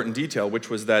fairly important detail, which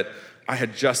was that I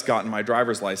had just gotten my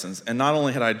driver's license. And not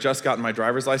only had I just gotten my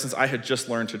driver's license, I had just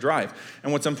learned to drive.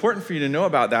 And what's important for you to know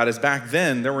about that is back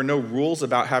then, there were no rules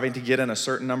about having to get in a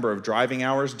certain number of driving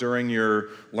hours during your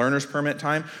learner's permit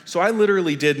time. So I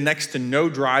literally did next to no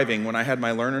driving when I had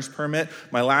my learner's permit.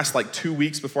 My last 2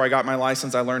 weeks before I got my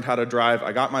license, I learned how to drive.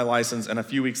 I got my license, and a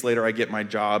few weeks later, I get my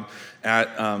job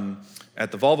at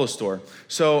the Volvo store.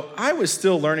 So I was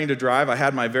still learning to drive. I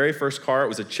had my very first car. It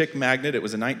was a Chick Magnet. It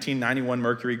was a 1991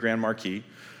 Mercury Grand Marquis.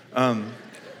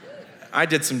 I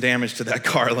did some damage to that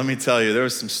car, let me tell you. There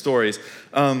was some stories.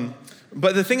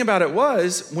 But the thing about it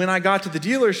was, when I got to the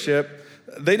dealership,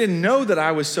 they didn't know that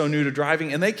I was so new to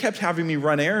driving, and they kept having me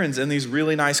run errands in these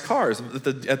really nice cars.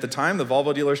 At the time, the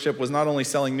Volvo dealership was not only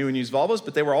selling new and used Volvos,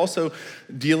 but they were also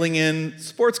dealing in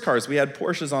sports cars. We had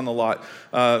Porsches on the lot,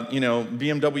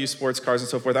 BMW sports cars and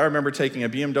so forth. I remember taking a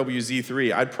BMW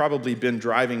Z3. I'd probably been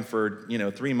driving for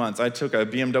 3 months. I took a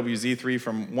BMW Z3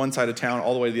 from one side of town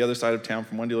all the way to the other side of town,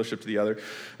 from one dealership to the other.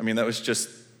 I mean, that was just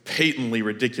patently,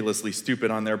 ridiculously stupid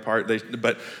on their part.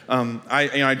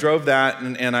 I drove that,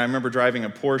 and I remember driving a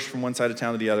Porsche from one side of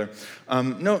town to the other.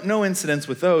 No incidents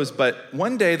with those, but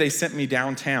one day they sent me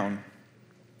downtown,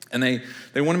 and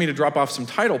they wanted me to drop off some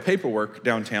title paperwork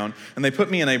downtown, and they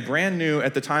put me in a brand new,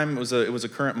 at the time it was a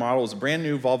current model, it was a brand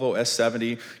new Volvo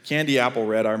S70, candy apple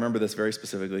red, I remember this very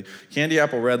specifically, candy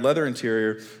apple red, leather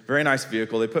interior, very nice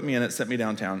vehicle. They put me in it, sent me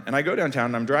downtown, and I go downtown,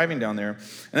 and I'm driving down there,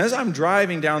 and as I'm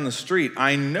driving down the street,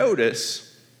 I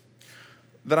notice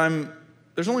that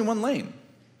there's only one lane,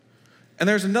 and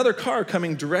there's another car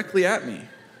coming directly at me.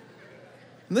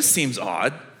 And this seems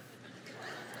odd.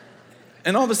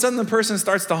 And all of a sudden, the person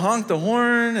starts to honk the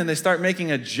horn, and they start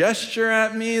making a gesture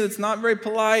at me that's not very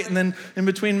polite. And then in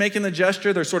between making the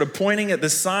gesture, they're sort of pointing at the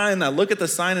sign. I look at the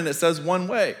sign, and it says one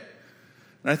way.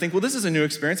 And I think, well, this is a new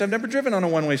experience. I've never driven on a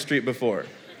one-way street before.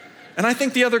 And I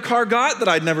think the other car got that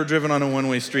I'd never driven on a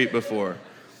one-way street before.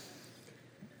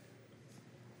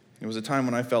 It was a time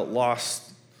when I felt lost.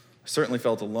 I certainly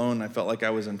felt alone. I felt like I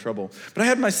was in trouble. But I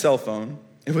had my cell phone.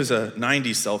 It was a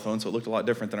 90s cell phone, so it looked a lot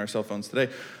different than our cell phones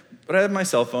today. But I had my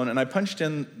cell phone, and I punched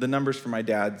in the numbers for my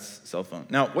dad's cell phone.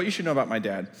 Now, what you should know about my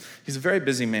dad, he's a very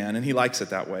busy man, and he likes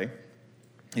it that way.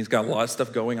 He's got a lot of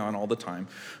stuff going on all the time.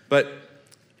 But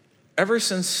ever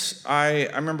since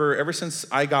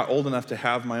I got old enough to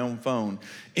have my own phone,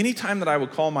 anytime that I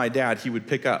would call my dad, he would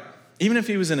pick up. Even if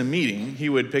he was in a meeting, he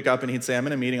would pick up and he'd say, I'm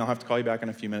in a meeting, I'll have to call you back in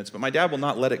a few minutes. But my dad will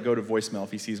not let it go to voicemail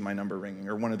if he sees my number ringing,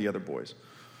 or one of the other boys.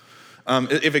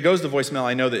 If it goes to voicemail,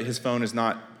 I know that his phone is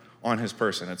not on his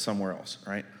person, it's somewhere else,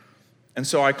 right? And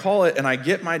so I call it, and I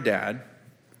get my dad,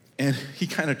 And he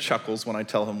kind of chuckles when I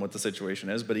tell him what the situation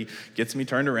is, but he gets me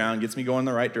turned around, gets me going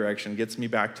the right direction, gets me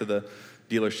back to the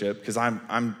dealership, because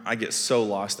I get so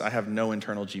lost. I have no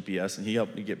internal GPS, and he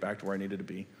helped me get back to where I needed to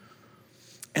be.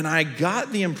 And I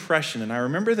got the impression, and I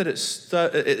remember that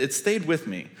it stayed with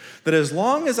me, that as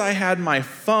long as I had my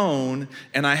phone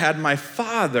and I had my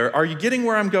father, are you getting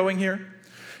where I'm going here?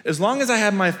 As long as I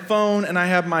had my phone and I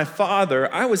had my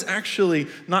father, I was actually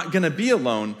not going to be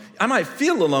alone. I might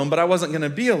feel alone, but I wasn't going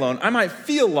to be alone. I might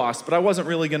feel lost, but I wasn't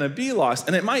really going to be lost.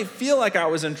 And it might feel like I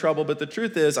was in trouble, but the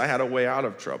truth is I had a way out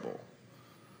of trouble.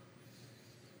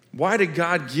 Why did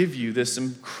God give you this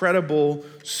incredible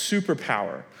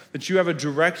superpower that you have a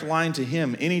direct line to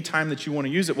him anytime that you want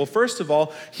to use it? Well, first of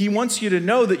all, he wants you to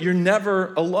know that you're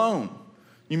never alone.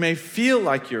 You may feel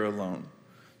like you're alone.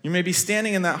 You may be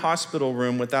standing in that hospital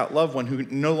room with that loved one who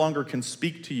no longer can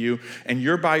speak to you, and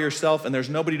you're by yourself, and there's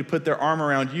nobody to put their arm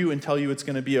around you and tell you it's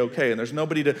going to be okay, and there's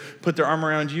nobody to put their arm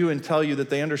around you and tell you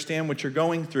that they understand what you're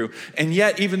going through. And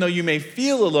yet, even though you may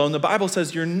feel alone, the Bible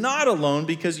says you're not alone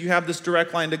because you have this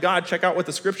direct line to God. Check out what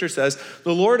the scripture says.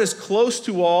 The Lord is close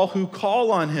to all who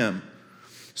call on him.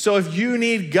 So if you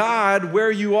need God where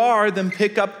you are, then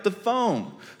pick up the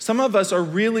phone. Some of us are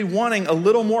really wanting a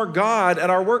little more God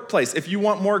at our workplace. If you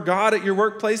want more God at your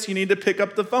workplace, you need to pick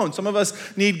up the phone. Some of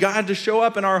us need God to show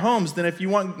up in our homes. Then if you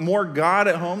want more God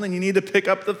at home, then you need to pick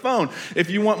up the phone. If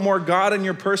you want more God in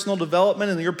your personal development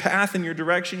and your path and your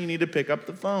direction, you need to pick up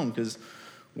the phone, because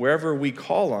wherever we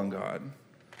call on God,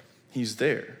 he's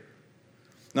there.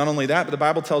 Not only that, but the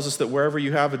Bible tells us that wherever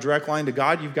you have a direct line to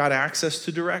God, you've got access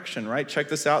to direction, right? Check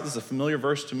this out. This is a familiar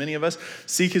verse to many of us.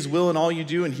 Seek his will in all you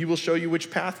do, and he will show you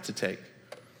which path to take.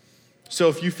 So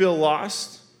if you feel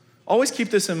lost, always keep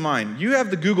this in mind. You have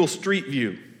the Google Street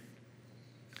View,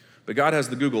 but God has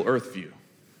the Google Earth View.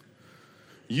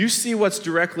 You see what's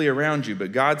directly around you,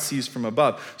 but God sees from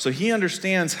above. So he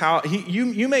understands how,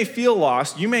 you may feel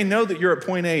lost. You may know that you're at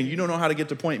point A and you don't know how to get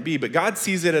to point B, but God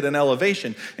sees it at an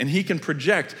elevation, and he can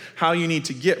project how you need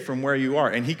to get from where you are,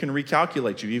 and he can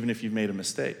recalculate you even if you've made a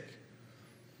mistake.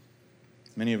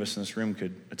 Many of us in this room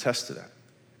could attest to that.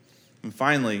 And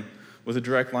finally, with a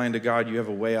direct line to God, you have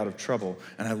a way out of trouble.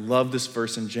 And I love this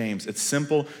verse in James. It's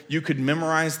simple. You could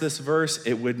memorize this verse.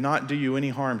 It would not do you any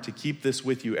harm to keep this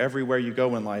with you everywhere you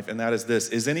go in life. And that is this: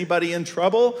 is anybody in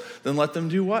trouble? Then let them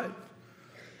do what?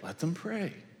 Let them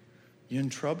pray. You in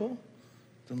trouble?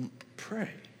 Then pray.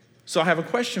 So I have a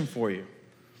question for you.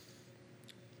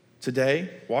 Today,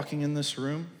 walking in this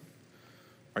room,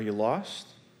 are you lost?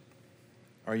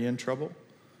 Are you in trouble?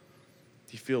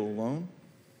 Do you feel alone?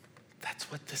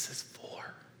 That's what this is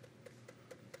for.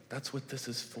 That's what this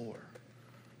is for.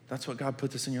 That's what God put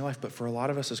this in your life. But for a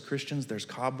lot of us as Christians, there's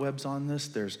cobwebs on this.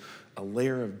 There's a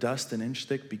layer of dust an inch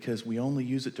thick because we only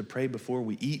use it to pray before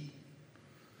we eat.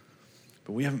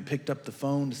 But we haven't picked up the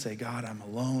phone to say, God, I'm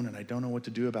alone and I don't know what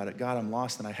to do about it. God, I'm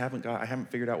lost and I haven't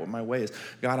figured out what my way is.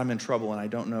 God, I'm in trouble and I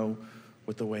don't know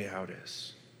what the way out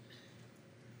is.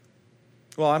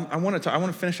 Well, I want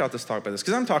to finish out this talk by this,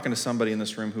 because I'm talking to somebody in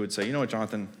this room who would say, you know what,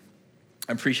 Jonathan,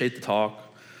 I appreciate the talk,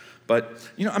 but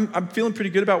I'm feeling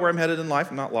pretty good about where I'm headed in life.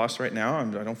 I'm not lost right now. I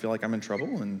don't feel like I'm in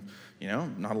trouble, and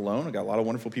I'm not alone. I got a lot of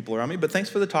wonderful people around me. But thanks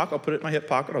for the talk. I'll put it in my hip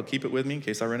pocket. I'll keep it with me in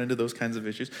case I run into those kinds of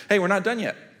issues. Hey, we're not done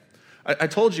yet. I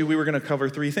told you we were going to cover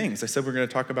 3 things. I said we're going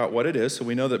to talk about what it is, so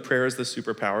we know that prayer is the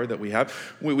superpower that we have.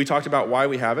 We talked about why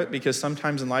we have it, because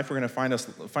sometimes in life we're going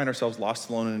to find ourselves lost,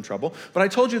 alone, and in trouble. But I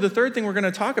told you the third thing we're going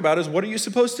to talk about is, what are you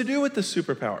supposed to do with this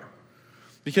superpower?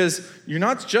 Because you're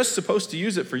not just supposed to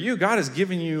use it for you. God has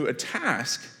given you a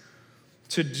task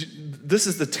this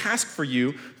is the task for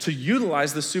you to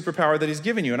utilize the superpower that he's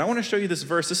given you. And I want to show you this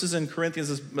verse. This is in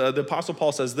Corinthians. The Apostle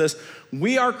Paul says this: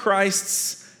 we are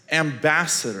Christ's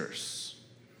ambassadors.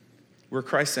 We're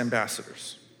Christ's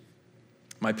ambassadors.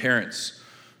 My parents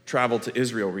traveled to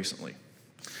Israel recently.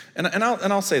 And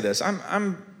I'll say this.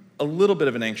 I'm a little bit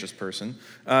of an anxious person.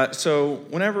 So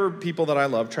whenever people that I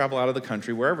love travel out of the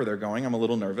country, wherever they're going, I'm a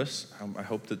little nervous. I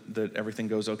hope that everything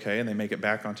goes okay and they make it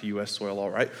back onto U.S. soil all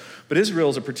right. But Israel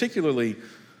is a particularly,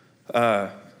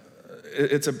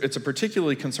 it's a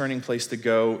particularly concerning place to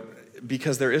go,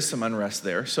 because there is some unrest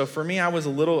there. So for me, I was a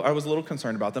little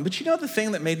concerned about them. But the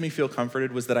thing that made me feel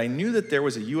comforted was that I knew that there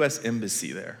was a U.S.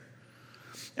 embassy there.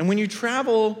 And when you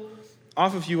travel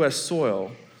off of U.S.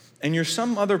 soil, and you're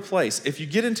some other place, if you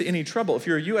get into any trouble, if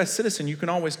you're a U.S. citizen, you can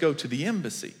always go to the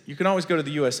embassy. You can always go to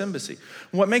the U.S. embassy.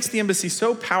 And what makes the embassy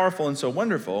so powerful and so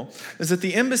wonderful is that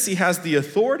the embassy has the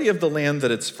authority of the land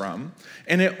that it's from,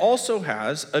 and it also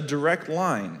has a direct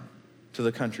line to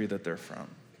the country that they're from.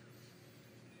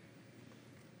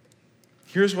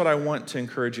 Here's what I want to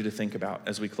encourage you to think about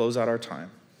as we close out our time.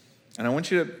 And I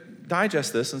want you to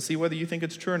digest this and see whether you think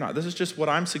it's true or not. This is just what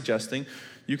I'm suggesting.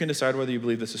 You can decide whether you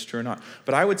believe this is true or not.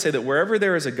 But I would say that wherever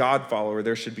there is a God follower,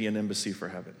 there should be an embassy for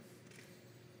heaven.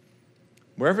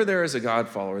 Wherever there is a God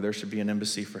follower, there should be an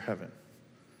embassy for heaven.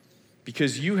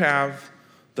 Because you have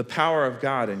the power of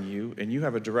God in you, and you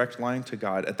have a direct line to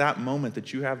God. At that moment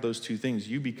that you have those two things,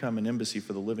 you become an embassy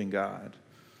for the living God.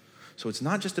 So it's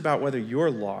not just about whether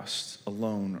you're lost,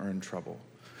 alone, or in trouble.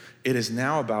 It is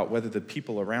now about whether the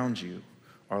people around you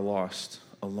are lost,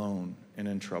 alone, and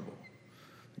in trouble.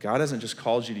 God hasn't just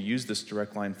called you to use this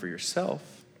direct line for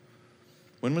yourself.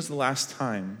 When was the last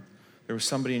time there was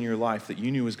somebody in your life that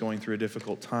you knew was going through a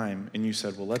difficult time and you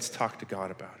said, well, let's talk to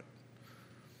God about it?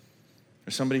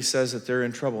 Or somebody says that they're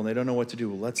in trouble and they don't know what to do.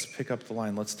 Well, let's pick up the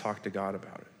line. Let's talk to God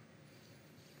about it.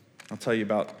 I'll tell you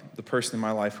about the person in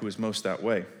my life who was most that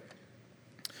way.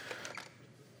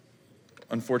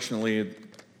 Unfortunately,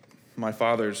 my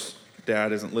father's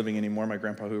dad isn't living anymore. My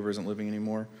grandpa Hoover isn't living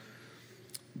anymore.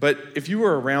 But if you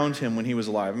were around him when he was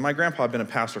alive, and my grandpa had been a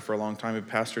pastor for a long time. He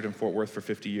pastored in Fort Worth for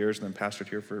 50 years and then pastored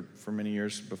here for many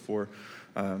years before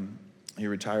he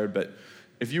retired. But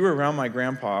if you were around my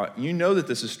grandpa, you know that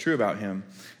this is true about him.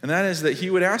 And that is that he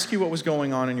would ask you what was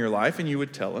going on in your life, and you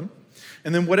would tell him.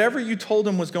 And then whatever you told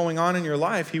him was going on in your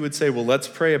life, he would say, well, let's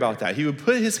pray about that. He would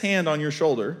put his hand on your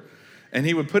shoulder, and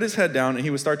he would put his head down, and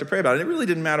he would start to pray about it. It really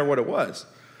didn't matter what it was.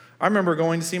 I remember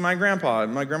going to see my grandpa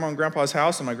and grandpa's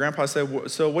house, and my grandpa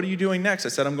said, so what are you doing next? I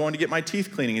said, I'm going to get my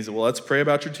teeth cleaning. He said, well, let's pray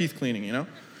about your teeth cleaning, you know?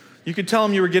 You could tell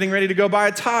him you were getting ready to go buy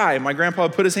a tie. My grandpa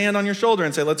would put his hand on your shoulder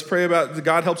and say, let's pray about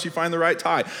God helps you find the right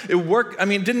tie. It worked. I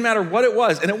mean, it didn't matter what it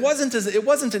was. And it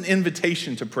wasn't an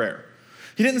invitation to prayer.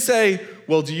 He didn't say,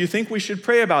 well, do you think we should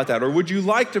pray about that? Or would you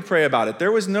like to pray about it?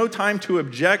 There was no time to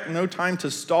object, no time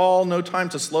to stall, no time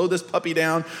to slow this puppy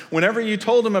down. Whenever you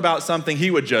told him about something,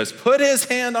 he would just put his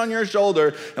hand on your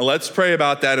shoulder and let's pray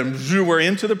about that. And we're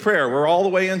into the prayer. We're all the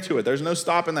way into it. There's no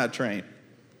stopping that train.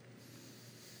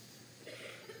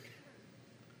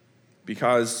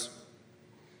 Because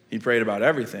he prayed about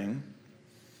everything,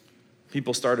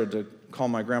 people started to call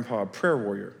my grandpa a prayer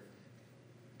warrior.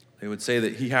 They would say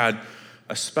that he had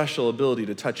a special ability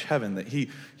to touch heaven, that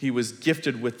he was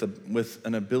gifted with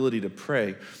an ability to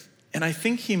pray. And I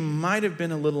think he might have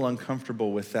been a little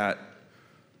uncomfortable with that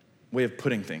way of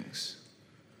putting things.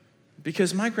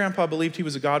 Because my grandpa believed he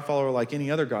was a God follower like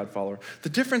any other God follower. The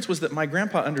difference was that my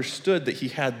grandpa understood that he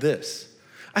had this.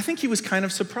 I think he was kind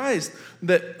of surprised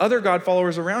that other God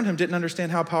followers around him didn't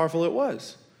understand how powerful it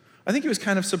was. I think he was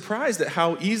kind of surprised at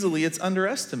how easily it's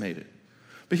underestimated.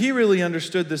 But he really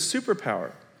understood this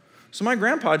superpower. So my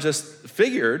grandpa just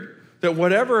figured that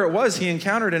whatever it was he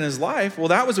encountered in his life, well,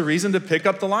 that was a reason to pick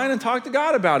up the line and talk to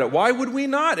God about it. Why would we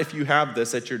not if you have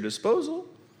this at your disposal?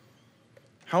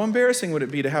 How embarrassing would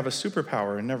it be to have a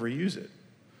superpower and never use it?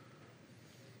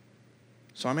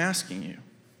 So I'm asking you,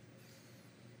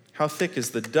 how thick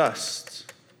is the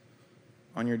dust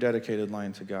on your dedicated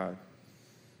line to God?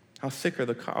 How thick are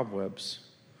the cobwebs?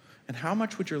 And how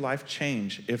much would your life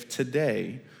change if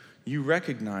today you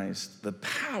recognized the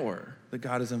power that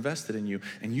God has invested in you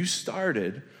and you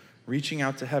started reaching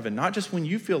out to heaven, not just when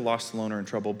you feel lost, alone, or in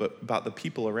trouble, but about the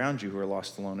people around you who are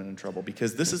lost, alone, and in trouble?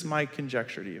 Because this is my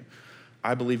conjecture to you.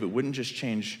 I believe it wouldn't just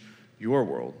change your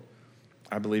world.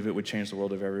 I believe it would change the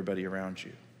world of everybody around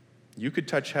you. You could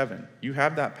touch heaven. You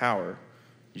have that power.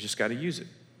 You just got to use it.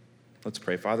 Let's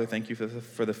pray. Father, thank you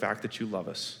for the fact that you love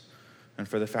us and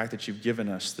for the fact that you've given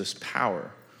us this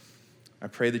power. I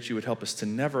pray that you would help us to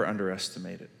never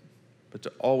underestimate it, but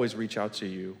to always reach out to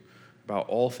you about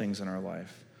all things in our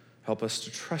life. Help us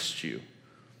to trust you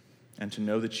and to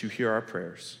know that you hear our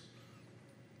prayers.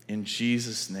 In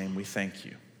Jesus' name we thank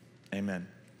you. Amen.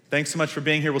 Thanks so much for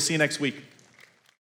being here. We'll see you next week.